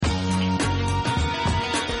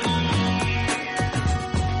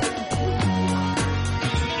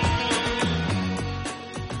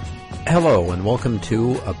Hello, and welcome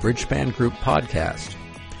to a Bridgespan Group podcast.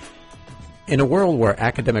 In a world where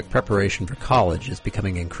academic preparation for college is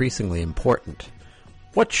becoming increasingly important,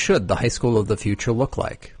 what should the high school of the future look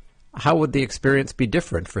like? How would the experience be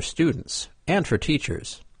different for students and for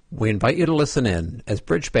teachers? We invite you to listen in as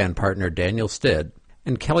Bridgespan partner Daniel Stidd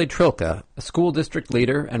and Kelly Trilka, a school district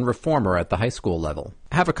leader and reformer at the high school level,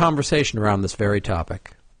 have a conversation around this very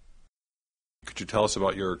topic. Could you tell us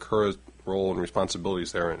about your current role and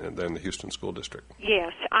responsibilities there in the Houston School District?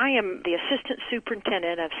 Yes, I am the Assistant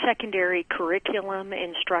Superintendent of Secondary Curriculum,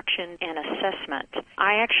 Instruction, and Assessment.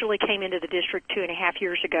 I actually came into the district 2.5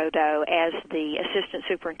 years ago, though, as the Assistant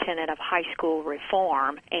Superintendent of High School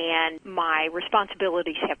Reform, and my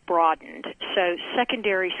responsibilities have broadened. So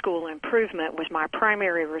secondary school improvement was my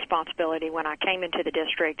primary responsibility when I came into the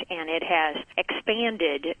district, and it has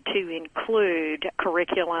expanded to include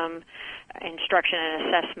curriculum, instruction and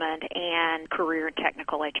assessment, and career and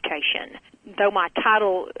technical education. Though my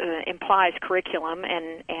title implies curriculum,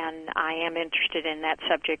 and I am interested in that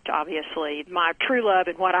subject, obviously, my true love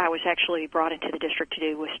and what I was actually brought into the district to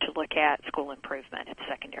do was to look at school improvement at the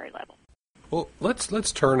secondary level. Well,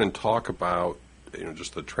 let's turn and talk about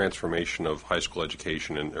just the transformation of high school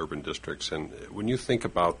education in urban districts. And when you think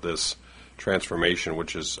about this transformation,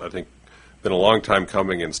 which is, I think, been a long time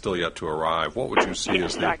coming and still yet to arrive, what would you see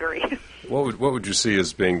as I agree. What would you see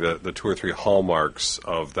as being the two or three hallmarks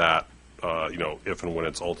of that, if and when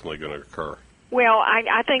it's ultimately going to occur? Well,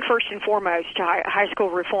 I think first and foremost, high school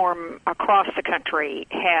reform across the country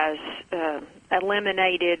has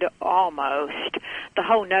eliminated almost the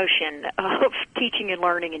whole notion of teaching and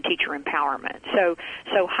learning and teacher empowerment. So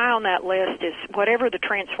high on that list is whatever the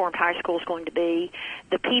transformed high school is going to be,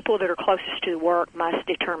 the people that are closest to the work must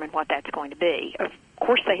determine what that's going to be. Of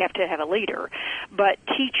course, they have to have a leader, but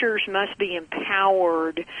teachers must be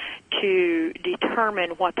empowered to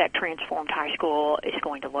determine what that transformed high school is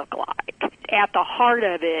going to look like. At the heart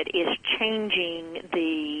of it is changing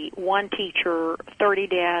the one teacher, 30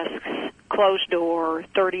 desks, closed door,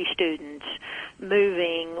 30 students,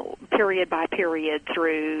 moving period by period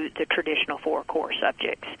through the traditional 4 core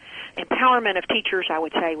subjects. Empowerment of teachers, I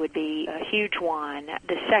would say, would be a huge one.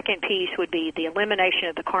 The second piece would be the elimination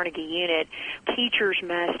of the Carnegie unit. Teachers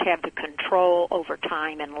must have the control over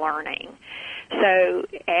time and learning. So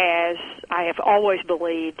as I have always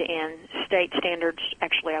believed in state standards,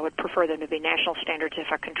 actually I would prefer them to be national standards if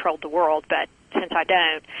I controlled the world, but since I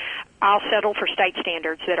don't, I'll settle for state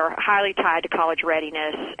standards that are highly tied to college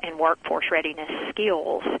readiness and workforce readiness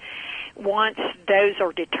skills. Once those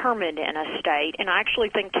are determined in a state, and I actually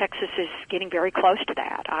think Texas is getting very close to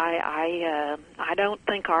that. I don't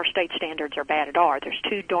think our state standards are bad at all. There's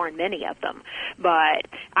too darn many of them. But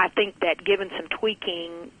I think that given some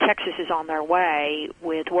tweaking, Texas is on their way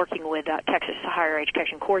with working with Texas Higher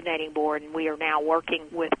Education Coordinating Board, and we are now working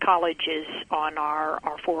with colleges on our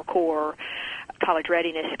 4 core college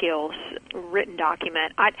readiness skills written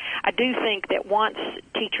document. I do think that once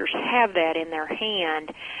teachers have that in their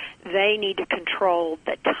hand, they need to control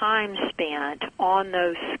the time spent on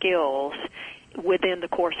those skills within the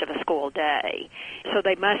course of a school day. So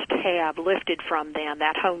they must have lifted from them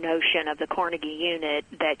that whole notion of the Carnegie unit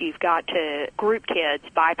that you've got to group kids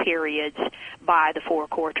by periods by the 4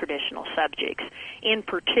 core traditional subjects. In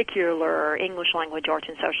particular, English language, arts,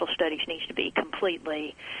 and social studies needs to be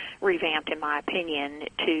completely revamped, in my opinion,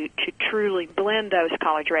 to truly blend those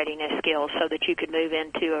college readiness skills so that you could move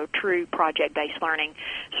into a true project-based learning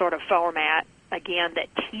sort of format, again, that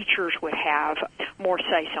teachers would have more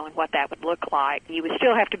say-so in what that would look like. You would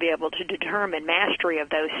still have to be able to determine mastery of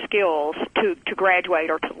those skills to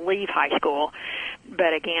graduate or to leave high school.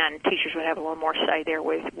 But again, teachers would have a little more say there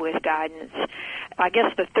with guidance. I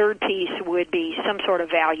guess the third piece would be some sort of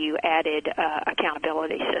value-added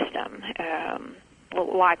accountability system,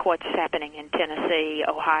 like what's happening in Tennessee,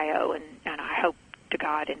 Ohio, and I hope to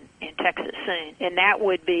God in Texas soon. And that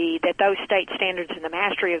would be that those state standards and the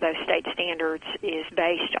mastery of those state standards is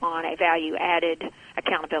based on a value-added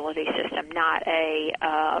accountability system, not a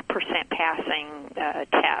percent passing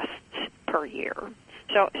tests per year.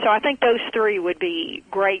 So I think those three would be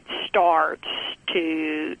great starts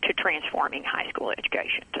to transforming high school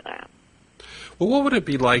education to that. Well, what would it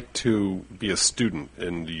be like to be a student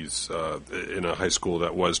in a high school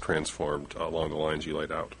that was transformed along the lines you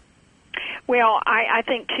laid out? Well, I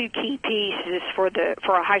think two key pieces for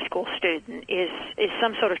a high school student is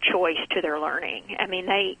some sort of choice to their learning. I mean,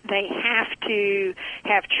 they have to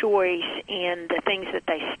have choice in the things that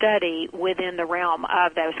they study within the realm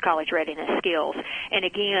of those college readiness skills. And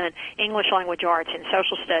again, English language arts and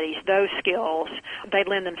social studies, those skills, they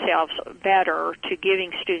lend themselves better to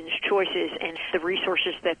giving students choices and the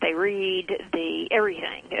resources that they read, the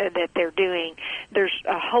everything that they're doing. There's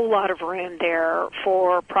a whole lot of room there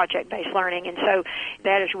for project-based learning. And so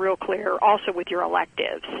that is real clear. Also with your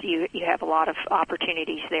electives, you have a lot of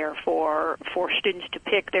opportunities there for students to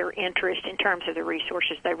pick their interest in terms of the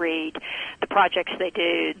resources they read, the projects they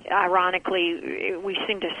do. Ironically, we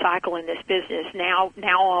seem to cycle in this business. Now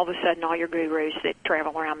all of a sudden all your gurus that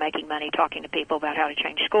travel around making money talking to people about how to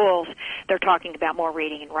change schools, they're talking about more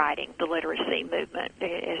reading and writing, the literacy movement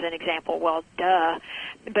as an example. Well, duh.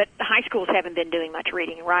 But high schools haven't been doing much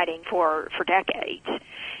reading and writing for decades.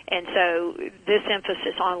 And so this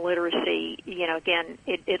emphasis on literacy, again,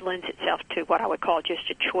 it lends itself to what I would call just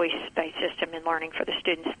a choice-based system in learning for the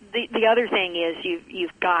students. The other thing is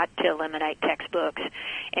you've got to eliminate textbooks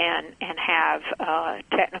and have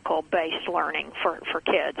technical-based learning for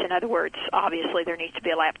kids. In other words, obviously there needs to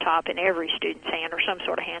be a laptop in every student's hand or some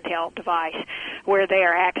sort of handheld device where they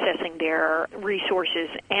are accessing their resources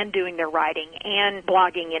and doing their writing and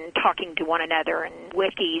blogging and talking to one another and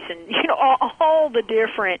wikis and, all the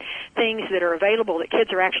different things that are available that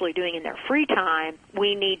kids are actually doing in their free time.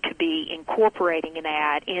 We need to be incorporating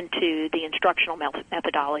that into the instructional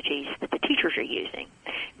methodologies that the teachers are using.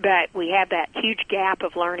 But we have that huge gap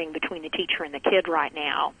of learning between the teacher and the kid right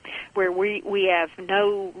now, where we have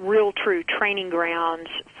no real true training grounds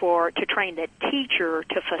to train the teacher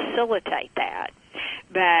to facilitate that.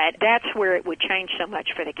 But that's where it would change so much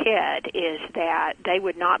for the kid, is that they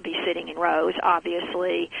would not be sitting in rows,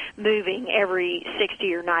 obviously, moving every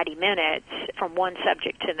 60 or 90 minutes from one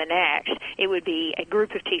subject to the next. It would be a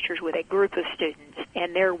group of teachers with a group of students,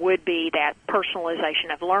 and there would be that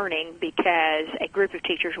personalization of learning because a group of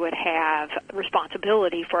teachers would have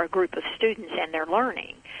responsibility for a group of students and their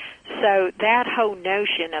learning. So that whole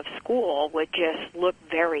notion of school would just look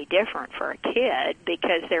very different for a kid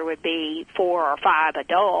because there would be 4 or 5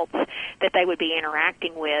 adults that they would be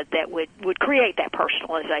interacting with that would create that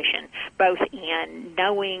personalization, both in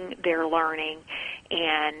knowing their learning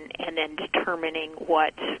and then determining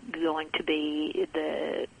what's going to be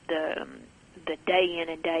the day in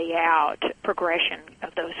and day out progression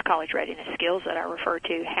of those college readiness skills that I refer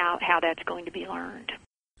to, how that's going to be learned.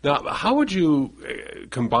 Now, how would you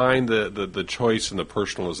combine the choice and the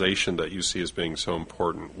personalization that you see as being so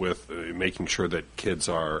important with making sure that kids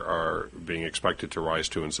are being expected to rise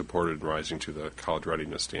to and supported in rising to the college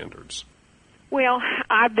readiness standards? Well,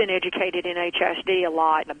 I've been educated in HSD a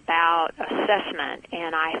lot about assessment,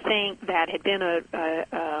 and I think that had been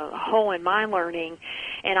a hole in my learning,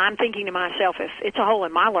 and I'm thinking to myself, if it's a hole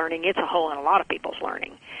in my learning, it's a hole in a lot of people's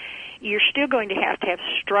learning. You're still going to have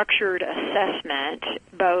structured assessment,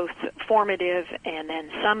 both formative and then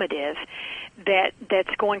summative,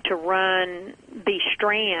 that's going to run these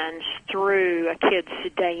strands through a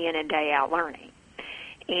kid's day in and day out learning.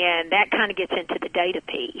 And that kind of gets into the data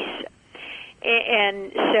piece.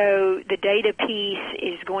 And so the data piece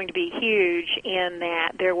is going to be huge in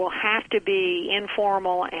that there will have to be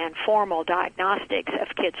informal and formal diagnostics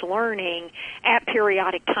of kids' learning at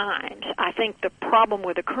periodic times. I think the problem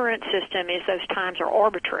with the current system is those times are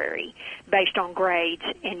arbitrary based on grades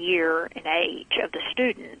and year and age of the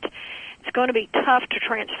student. It's going to be tough to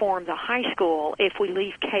transform the high school if we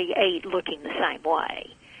leave K-8 looking the same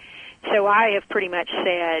way. So I have pretty much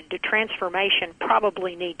said the transformation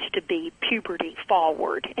probably needs to be puberty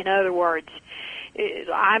forward. In other words,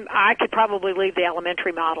 I could probably leave the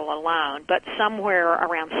elementary model alone, but somewhere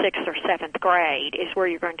around 6th or 7th grade is where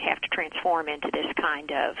you're going to have to transform into this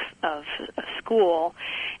kind of school.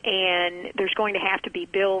 And there's going to have to be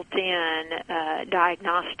built-in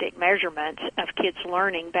diagnostic measurements of kids'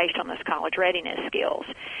 learning based on those college readiness skills.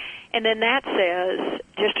 And then that says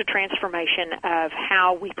just a transformation of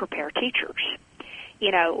how we prepare teachers.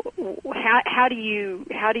 How do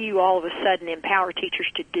you all of a sudden empower teachers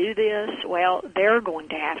to do this? Well, they're going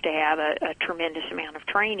to have a tremendous amount of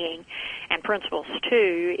training and principals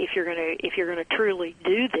too if you're going to truly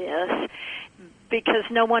do this, because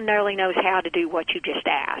no one really knows how to do what you just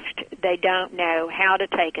asked. They don't know how to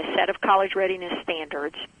take a set of college readiness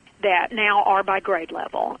standards that now are by grade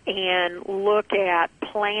level and look at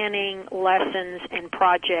planning lessons and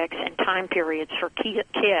projects and time periods for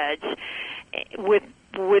kids with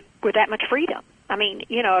that much freedom. I mean,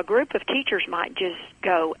 a group of teachers might just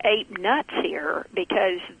go ape nuts here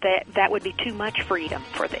because that would be too much freedom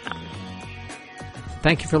for them.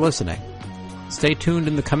 Thank you for listening. Stay tuned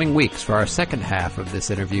in the coming weeks for our second half of this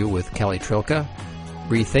interview with Kelly Trilka,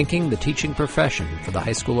 Rethinking the Teaching Profession for the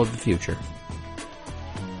High School of the Future.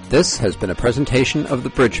 This has been a presentation of the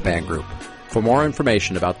Bridgespan Group. For more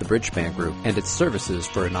information about the Bridgespan Group and its services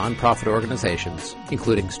for nonprofit organizations,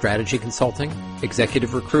 including strategy consulting,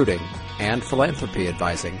 executive recruiting, and philanthropy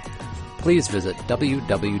advising, please visit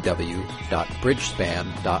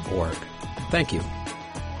www.bridgespan.org. Thank you.